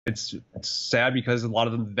It's sad because a lot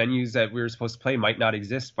of the venues that we were supposed to play might not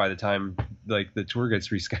exist by the time like the tour gets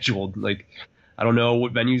rescheduled. Like I don't know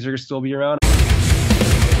what venues are still be around.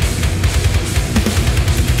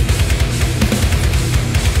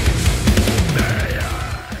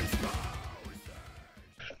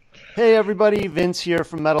 Hey everybody, Vince here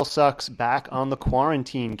from Metal Sucks, back on the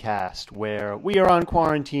Quarantine Cast, where we are on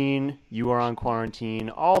quarantine, you are on quarantine,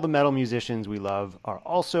 all the metal musicians we love are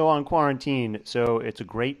also on quarantine, so it's a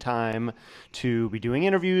great time to be doing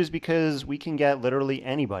interviews because we can get literally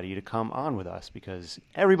anybody to come on with us because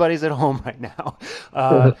everybody's at home right now.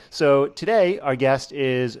 So today our guest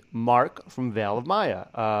is Marc from Veil of Maya.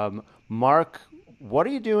 Marc, what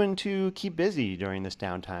are you doing to keep busy during this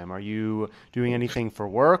downtime? Are you doing anything for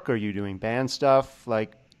work? Are you doing band stuff?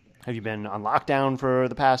 Like, have you been on lockdown for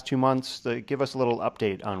the past 2 months? Give us a little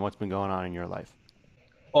update on what's been going on in your life.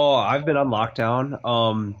 Oh, I've been on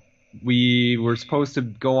lockdown. We were supposed to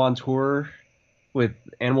go on tour with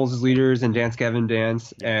Animals as Leaders and Dance Gavin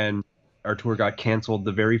Dance, Yeah. and our tour got canceled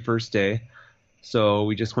the very first day. So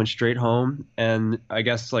we just went straight home. And I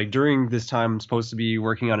guess like during this time, I'm supposed to be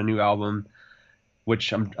working on a new album,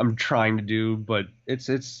 which I'm trying to do, but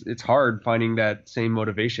it's hard finding that same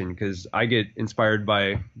motivation because I get inspired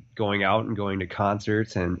by going out and going to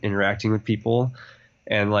concerts and interacting with people,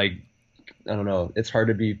 and like I don't know, it's hard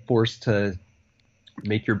to be forced to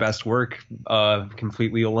make your best work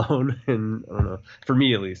completely alone, and I don't know, for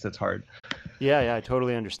me at least, it's hard. Yeah, I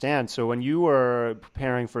totally understand. So when you were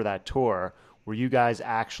preparing for that tour, were you guys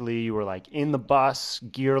actually, you were like in the bus,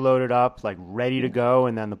 gear loaded up, like ready to go,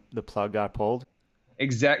 and then the plug got pulled?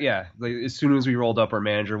 Yeah. Like as soon as we rolled up, our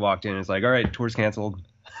manager walked in and was like, "All right, tour's canceled."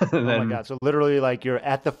 And Oh my then God. So literally like you're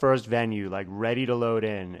at the first venue, like ready to load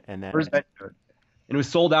in, and then where's that? And it was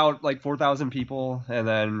sold out like 4,000 people, and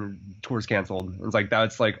then tours canceled. It's like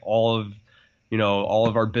that's like all of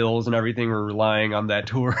our bills and everything were relying on that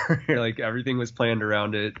tour. Like everything was planned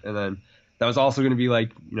around it, and then that was also going to be like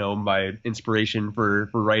my inspiration for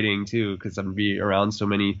writing too, because I'm gonna be around so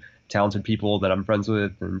many talented people that I'm friends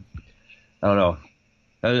with, and I don't know.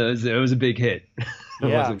 It was a big hit. It yeah,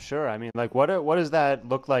 I'm wasn't sure. I mean, like, what does that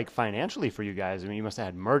look like financially for you guys? I mean, you must have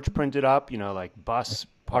had merch printed up, like bus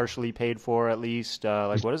partially paid for at least.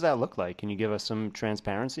 Like, what does that look like? Can you give us some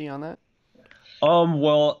transparency on that?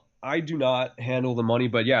 Well, I do not handle the money,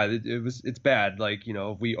 but yeah, it's bad. Like,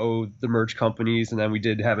 we owe the merch companies, and then we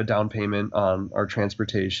did have a down payment on our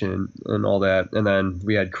transportation and all that. And then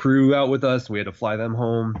we had crew out with us. We had to fly them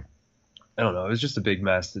home. I don't know. It was just a big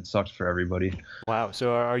mess. It sucked for everybody. Wow.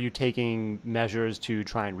 So, are you taking measures to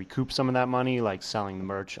try and recoup some of that money, like selling the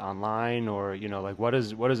merch online, or like what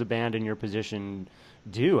does a band in your position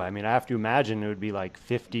do? I mean, I have to imagine it would be like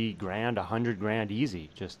 50 grand, 100 grand easy,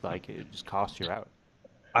 just like it just costs you out.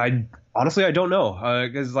 I honestly I don't know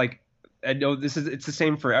because like I know it's the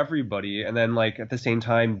same for everybody, and then like at the same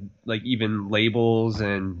time like even labels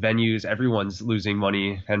and venues, everyone's losing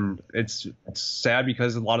money, and it's sad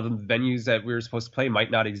because a lot of the venues that we were supposed to play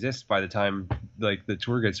might not exist by the time like the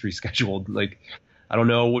tour gets rescheduled. Like I don't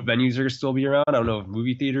know what venues are still be around. I don't know if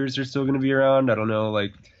movie theaters are still going to be around. I don't know,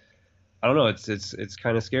 like I don't know. It's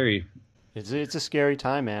kind of scary. It's a scary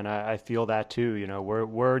time, man. I feel that too.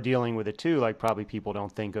 We're dealing with it too. Like probably people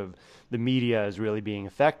don't think of the media as really being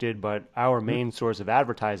affected, but our main source of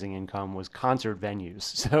advertising income was concert venues.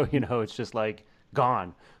 So it's just like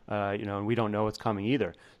gone. And we don't know what's coming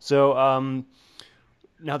either. So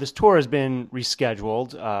now this tour has been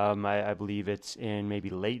rescheduled. I believe it's in maybe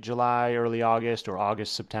late July, early August, or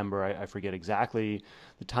August, September. I forget exactly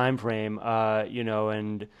the time frame.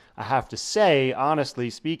 And I have to say, honestly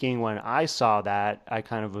speaking, when I saw that, I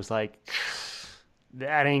kind of was like,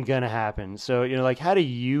 that ain't gonna happen. So, like, how do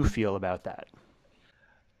you feel about that?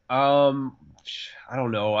 Um, I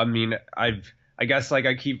don't know. I mean, I guess like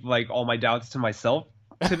I keep like all my doubts to myself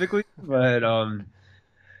typically, but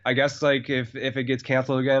I guess like if it gets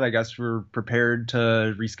canceled again, I guess we're prepared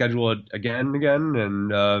to reschedule it again,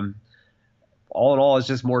 and all in all, it's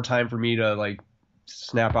just more time for me to like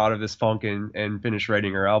snap out of this funk and finish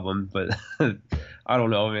writing our album. But I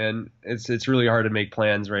don't know, man. It's really hard to make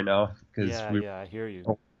plans right now because Yeah, we yeah, I hear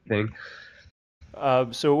you. thing.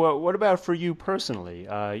 So what about for you personally?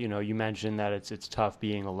 You mentioned that it's tough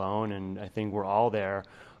being alone, and I think we're all there.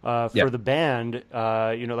 Yeah. For the band,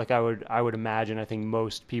 like I would imagine, I think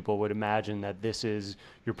most people would imagine that this is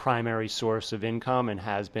your primary source of income and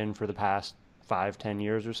has been for the past 5, 10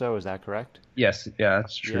 years or so. Is that correct? Yes. Yeah,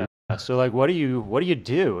 that's Yeah. true. So like, what do you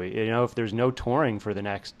do? If there's no touring for the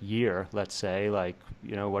next year, let's say, like,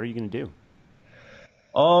 what are you gonna do?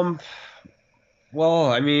 Um.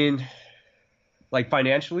 Well, I mean, like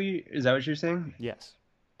financially, is that what you're saying? Yes.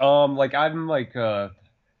 Like I'm like I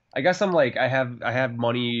guess I'm like I have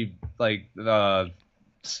money like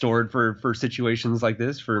stored for situations like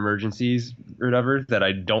this, for emergencies or whatever, that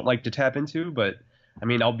I don't like to tap into, but I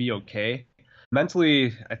mean I'll be okay.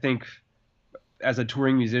 Mentally, I think as a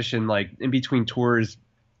touring musician, like in between tours,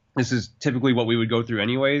 this is typically what we would go through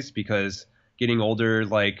anyways, because getting older,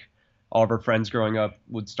 like all of our friends growing up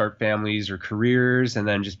would start families or careers and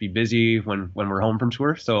then just be busy when we're home from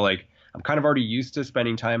tour. So like I'm kind of already used to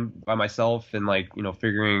spending time by myself and like,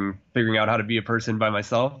 figuring out how to be a person by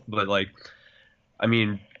myself. But like, I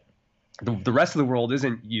mean, the rest of the world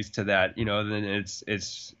isn't used to that, then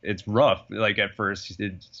it's rough. Like at first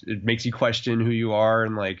it makes you question who you are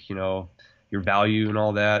and like, your value and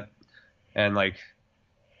all that. And like,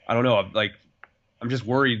 I don't know, like I'm just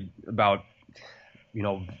worried about, you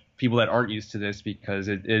know, people that aren't used to this, because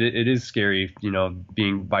it is scary,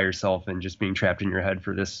 being by yourself and just being trapped in your head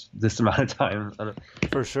for this amount of time.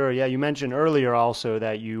 For sure. Yeah, you mentioned earlier also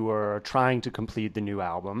that you were trying to complete the new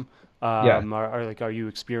album. Yeah. Are you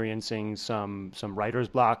experiencing some writer's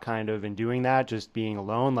block kind of in doing that, just being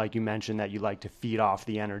alone? Like you mentioned that you like to feed off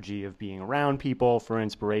the energy of being around people for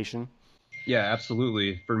inspiration. Yeah,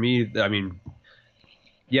 absolutely. For me, I mean,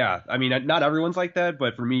 yeah, I mean, not everyone's like that,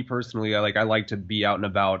 but for me personally, I like to be out and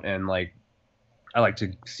about, and like I like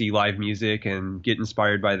to see live music and get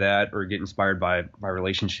inspired by that, or get inspired by my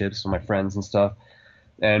relationships with my friends and stuff.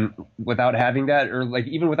 And without having that, or like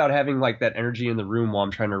even without having like that energy in the room while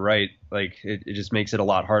I'm trying to write, like it just makes it a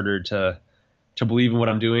lot harder to believe in what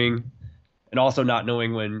I'm doing. And also not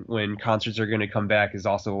knowing when concerts are going to come back is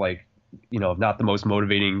also like, not the most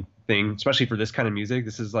motivating thing, especially for this kind of music.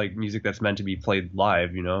 This is like music that's meant to be played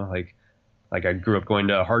live, like I grew up going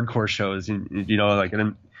to hardcore shows, and like, and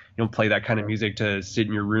you don't play that kind of music to sit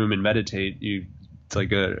in your room and meditate. It's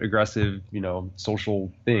like a aggressive,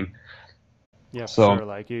 social thing. Yeah, for So sure.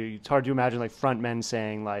 Like it's hard to imagine like front men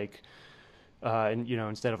saying like, and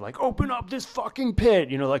instead of like open up this fucking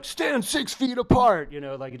pit, like stand 6 feet apart,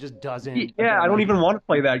 like it just doesn't yeah, I don't like even want to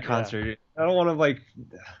play that yeah. concert. I don't want to like,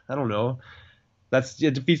 I don't know.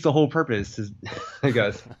 It defeats the whole purpose, I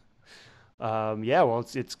guess. Yeah, well,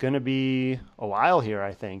 it's going to be a while here,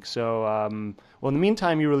 I think. So, well, in the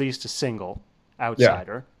meantime, you released a single, Yeah.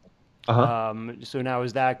 Outsider. Uh-huh. So now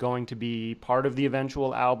is that going to be part of the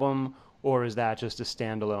eventual album, or is that just a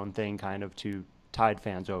standalone thing, kind of to tide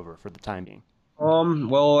fans over for the time being?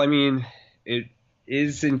 Well, I mean, it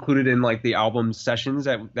is included in like the album sessions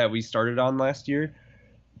that we started on last year.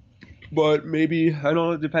 But maybe, I don't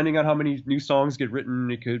know, depending on how many new songs get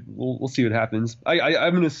written, we'll see what happens.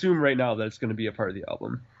 I'm gonna assume right now that it's gonna be a part of the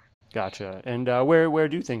album. Gotcha. And where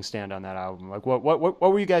do things stand on that album? Like, what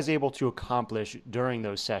were you guys able to accomplish during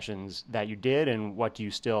those sessions that you did, and what do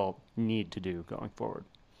you still need to do going forward?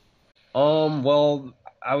 Well,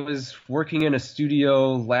 I was working in a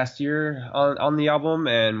studio last year on the album,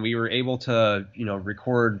 and we were able to,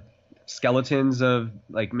 record skeletons of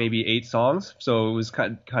like maybe 8 songs. So it was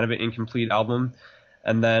kind of an incomplete album.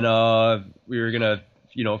 And then we were gonna,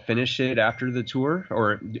 finish it after the tour,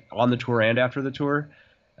 or on the tour and after the tour.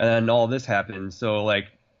 And then all this happened. So like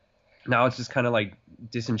now it's just kind of like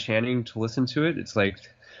disenchanting to listen to it. It's like,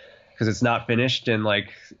 because it's not finished, and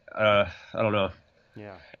like I don't know,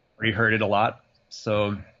 Yeah. already heard it a lot.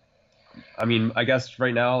 So, I mean, I guess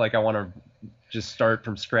right now, like I want to just start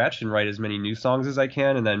from scratch and write as many new songs as I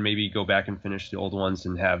can, and then maybe go back and finish the old ones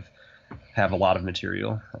and have a lot of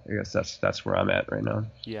material. I guess that's where I'm at right now.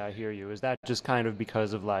 Yeah, I hear you. Is that just kind of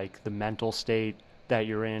because of like the mental state that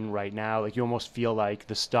you're in right now? Like you almost feel like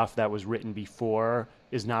the stuff that was written before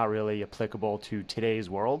is not really applicable to today's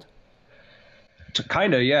world?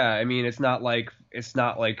 Kind of, yeah. I mean, it's not like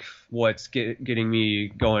what's getting me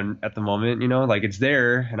going at the moment. Like it's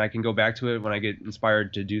there, and I can go back to it when I get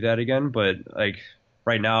inspired to do that again. But like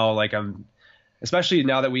right now, like I'm, especially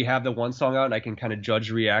now that we have the one song out, and I can kind of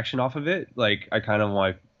judge reaction off of it. Like I kind of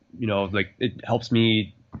want, like it helps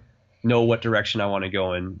me know what direction I want to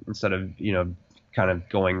go in, instead of kind of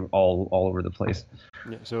going all over the place.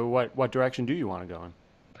 Yeah. So what direction do you want to go in?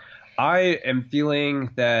 I am feeling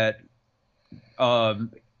that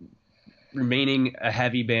um, remaining a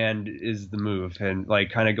heavy band is the move, and like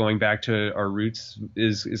kind of going back to our roots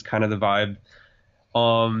is kind of the vibe.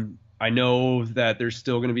 I know that there's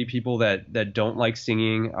still going to be people that don't like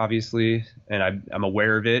singing, obviously, and I'm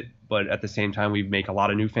aware of it. But at the same time, we make a lot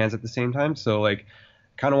of new fans at the same time. So like,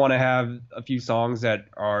 kind of want to have a few songs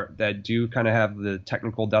that do kind of have the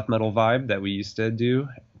technical death metal vibe that we used to do,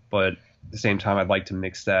 but at the same time, I'd like to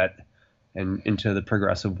mix that and into the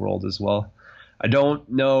progressive world as well. I don't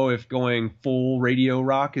know if going full radio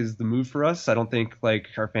rock is the move for us. I don't think like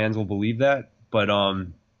our fans will believe that, but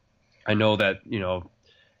I know that,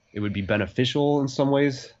 it would be beneficial in some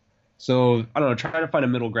ways. So I don't know, trying to find a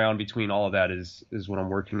middle ground between all of that is what I'm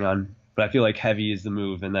working on. But I feel like heavy is the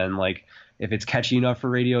move, and then like if it's catchy enough for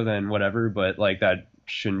radio, then whatever. But like that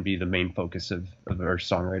shouldn't be the main focus of our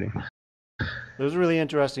songwriting. It was a really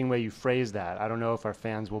interesting way you phrased that. I don't know if our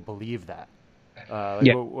fans will believe that.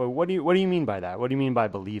 Yeah. What do you mean by that? What do you mean by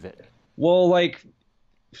believe it? Well, like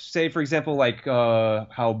say for example, like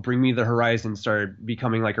how Bring Me the Horizon started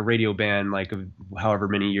becoming like a radio band like however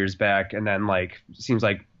many years back, and then like seems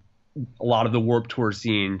like a lot of the Warped Tour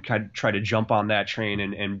scene kind of try to jump on that train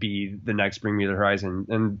and be the next Bring Me the Horizon.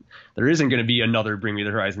 And there isn't going to be another Bring Me the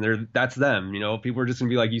Horizon. That's them. People are just going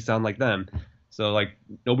to be like, you sound like them. So like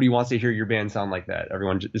nobody wants to hear your band sound like that.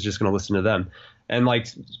 Everyone is just going to listen to them. And like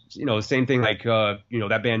same thing like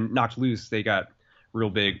that band Knocked Loose. They got real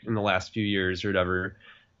big in the last few years or whatever.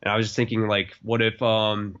 And I was just thinking like, what if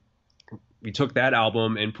we took that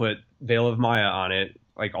album and put Veil of Maya on it?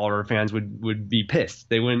 Like all our fans would be pissed.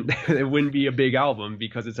 They wouldn't it wouldn't be a big album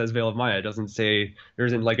because it says Veil of Maya. It doesn't say there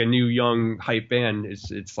isn't like a new young hype band.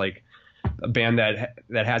 It's like a band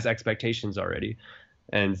that has expectations already.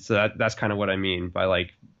 And so that's kind of what I mean by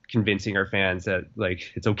like convincing our fans that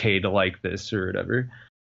like it's okay to like this or whatever.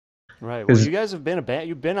 Right. Well, Because you guys have been a band.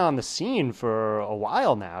 You've been on the scene for a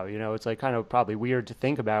while now. It's like kind of probably weird to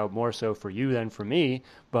think about, more so for you than for me.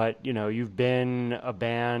 But you've been a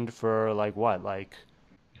band for like what, like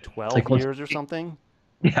like 12 years or something?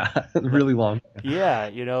 yeah, Like, really long. yeah.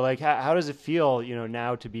 Like how does it feel,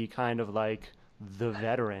 now to be kind of like the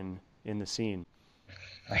veteran in the scene?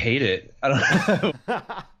 I hate it. I don't know.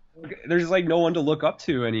 There's like no one to look up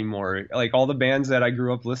to anymore. Like all the bands that I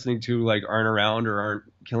grew up listening to like aren't around or aren't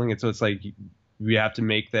killing it. So it's like we have to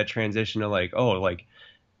make that transition to like, oh, like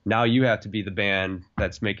now you have to be the band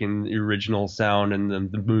that's making the original sound and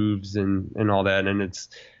the moves and all that. And it's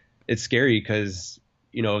scary because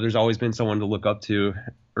there's always been someone to look up to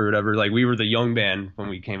or whatever. Like we were the young band when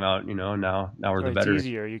we came out. Now we're the Right, it's veteran.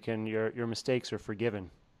 easier. Your mistakes are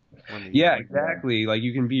forgiven when you're Yeah, young. exactly. Like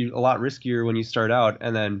you can be a lot riskier when you start out,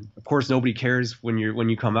 and then of course nobody cares when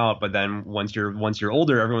you come out. But then once you're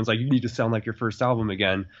older, everyone's like, you need to sound like your first album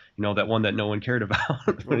again. That one that no one cared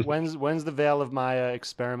about. When's the Veil of Maya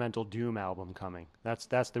experimental doom album coming?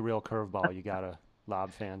 That's the real curveball you gotta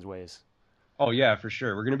lob fans' ways. Oh yeah, for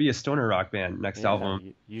sure. We're gonna be a stoner rock band next Yeah,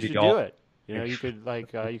 album. you Be should do all it. You could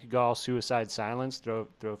like you could go all Suicide Silence, throw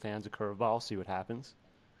fans a curveball, see what happens.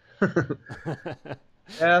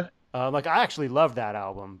 yeah. Like I actually loved that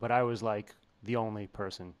album, but I was like the only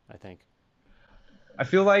person, I think. I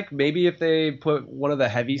feel like maybe if they put one of the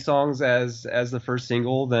heavy songs as the first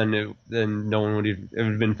single, then no one it would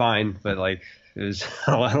have been fine. But like it was,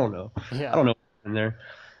 I don't know. I Yeah. don't know in there.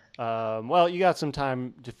 Well, you got some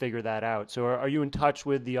time to figure that out. So, are you in touch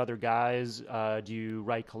with the other guys? Do you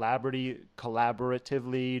write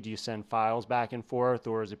collaboratively? Do you send files back and forth,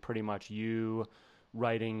 or is it pretty much you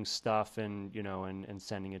writing stuff and and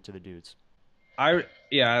sending it to the dudes? I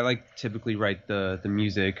like typically write the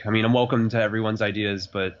music. I mean, I'm welcome to everyone's ideas,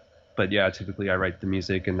 but yeah, typically I write the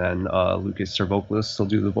music, and then Lucas, our vocalist, will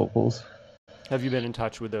do the vocals. Have you been in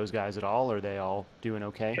touch with those guys at all? Are they all doing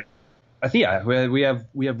okay? I think yeah, we have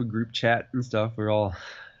a group chat and stuff.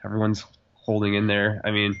 Everyone's holding in there.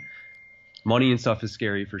 I mean, money and stuff is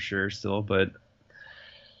scary for sure still, but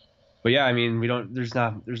yeah, I mean, we don't.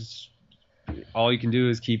 There's all you can do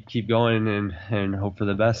is keep going and hope for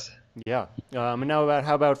the best. Yeah. And now about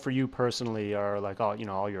how about for you personally? Are like all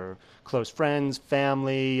your close friends,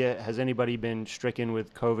 family? Has anybody been stricken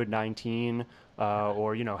with COVID-19?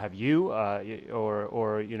 Or have you?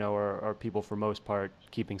 Or are people for most part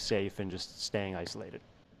keeping safe and just staying isolated?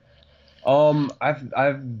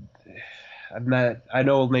 I've met I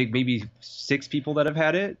know like maybe six people that have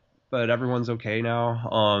had it, but everyone's okay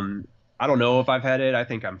now. I don't know if I've had it. I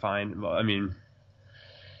think I'm fine. Well, I mean,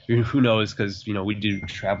 who knows? Because we do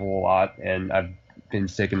travel a lot, and I've been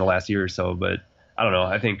sick in the last year or so. But I don't know.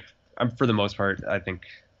 I think I'm for the most part. I think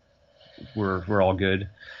we're all good.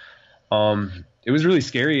 It was really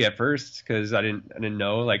scary at first because I didn't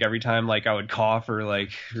know. Like every time like I would cough or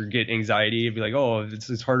get anxiety, it'd be like, oh,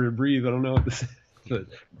 it's harder to breathe. I don't know what this is. But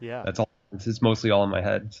Yeah. that's all. It's mostly all in my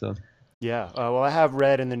head. So Yeah. Well, I have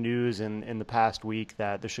read in the news in the past week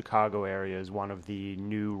that the Chicago area is one of the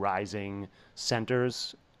new rising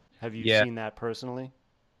centers. Have you yeah, seen that personally?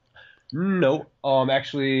 no.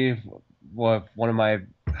 Actually, one of my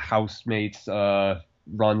housemates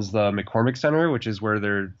runs the McCormick Center, which is where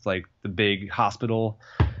there's like the big hospital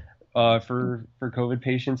for COVID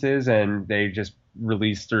patients is, and they just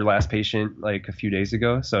released their last patient like a few days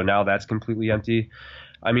ago. So now that's completely empty.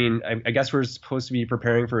 I mean, I guess we're supposed to be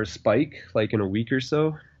preparing for a spike like in a week or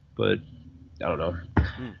so, but I don't know.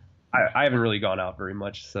 Hmm. I haven't really gone out very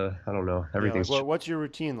much, so I don't know. Yeah, like Everything's what's your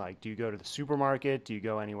routine like? Do you go to the supermarket? Do you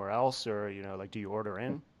go anywhere else, or like do you order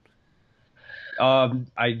in?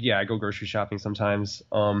 I go grocery shopping sometimes.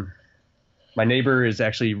 My neighbor is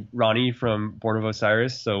actually Ronnie from Born of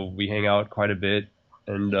Osiris, so we hang out quite a bit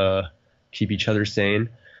and keep each other sane.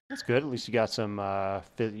 That's good. At least you got some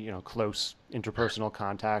close interpersonal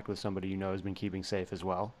contact with somebody you know has been keeping safe as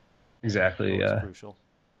well. Exactly. Always Yeah. crucial.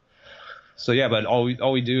 So yeah, but all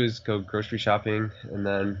we do is go grocery shopping, and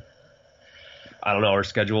then I don't know our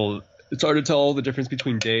schedule. It's hard to tell the difference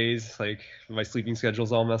between days. Like my sleeping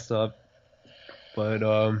schedule's all messed up. But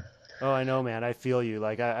Oh, I know, man. I feel you.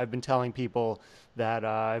 Like I've been telling people that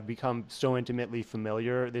I've become so intimately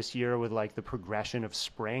familiar this year with like the progression of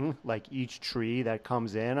spring. Like each tree that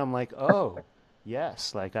comes in, I'm like, oh,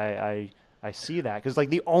 yes. Like I see that because like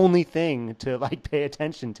the only thing to like pay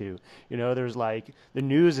attention to, there's like the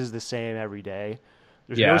news is the same every day.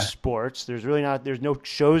 There's no yeah, sports. There's really not. There's no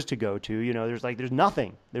shows to go to. There's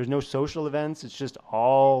nothing. There's no social events. It's just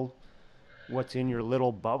all what's in your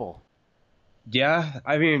little bubble. yeah.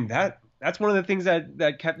 I mean that's one of the things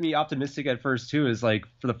that kept me optimistic at first too. Is like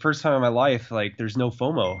for the first time in my life, like there's no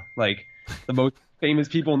FOMO. Like the most famous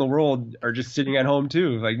people in the world are just sitting at home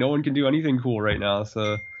too. Like no one can do anything cool right now.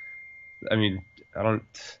 So I mean, I don't.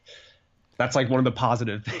 That's like one of the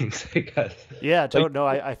positive things, I guess. Yeah, Like, no,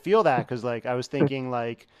 I feel that because like I was thinking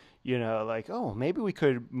like like oh maybe we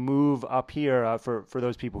could move up here for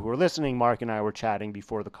those people who are listening. Mark and I were chatting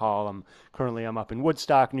before the call. I'm up in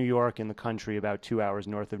Woodstock, New York, in the country, about 2 hours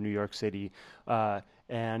north of New York City,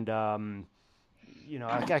 and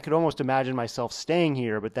I could almost imagine myself staying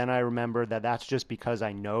here. But then I remembered that that's just because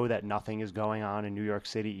I know that nothing is going on in New York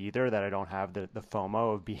City either. That I don't have the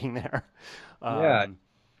FOMO of being there. yeah, Um,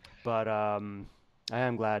 but I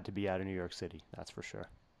am glad to be out of New York City. That's for sure.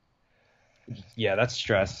 yeah, that's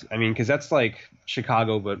stress. I mean, because that's like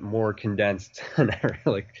Chicago, but more condensed.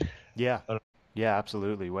 Like, Yeah, I don't- yeah,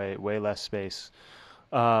 absolutely. Way less space.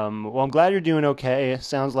 Well, I'm glad you're doing okay. It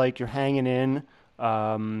sounds like you're hanging in.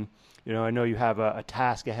 Um, I know you have a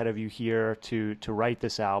task ahead of you here to write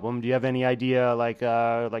this album. Do you have any idea, like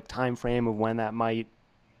time frame of when that might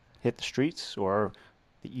hit the streets or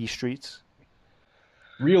the e streets?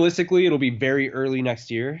 realistically, it'll be very early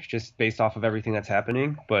next year, just based off of everything that's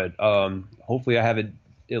happening. But hopefully, I have it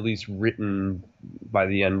at least written by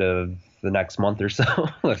the end of the next month or so.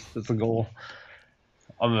 That's the goal.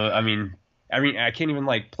 I mean, I can't even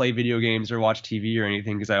like play video games or watch TV or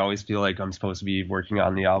anything because I always feel like I'm supposed to be working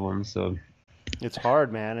on the album. So It's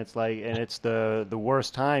hard, man. It's like, and it's the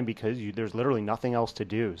worst time because there's literally nothing else to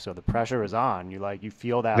do. So the pressure is on. You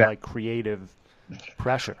feel that yeah, like creative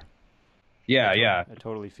pressure. yeah, yeah. I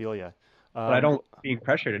totally feel you. But I Um, don't like being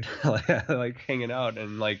pressured like hanging out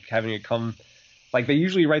and like having it come like they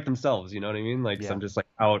usually write themselves, you know what I mean? Like so yeah, I'm just like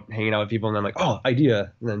out hanging out with people and I'm like, oh,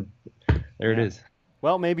 idea, and then there it yeah. is.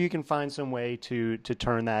 Well, maybe you can find some way to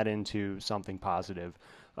turn that into something positive.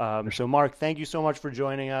 For So, sure. Mark, thank you so much for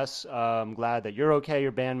joining us. I'm glad that you're okay,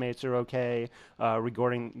 your bandmates are okay.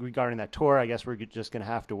 Regarding that tour, I guess we're just going to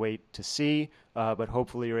have to wait to see. But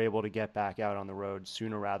hopefully, you're able to get back out on the road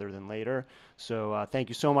sooner rather than later. So, thank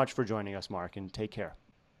you so much for joining us, Mark, and take care.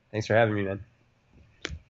 Thanks for having me, man.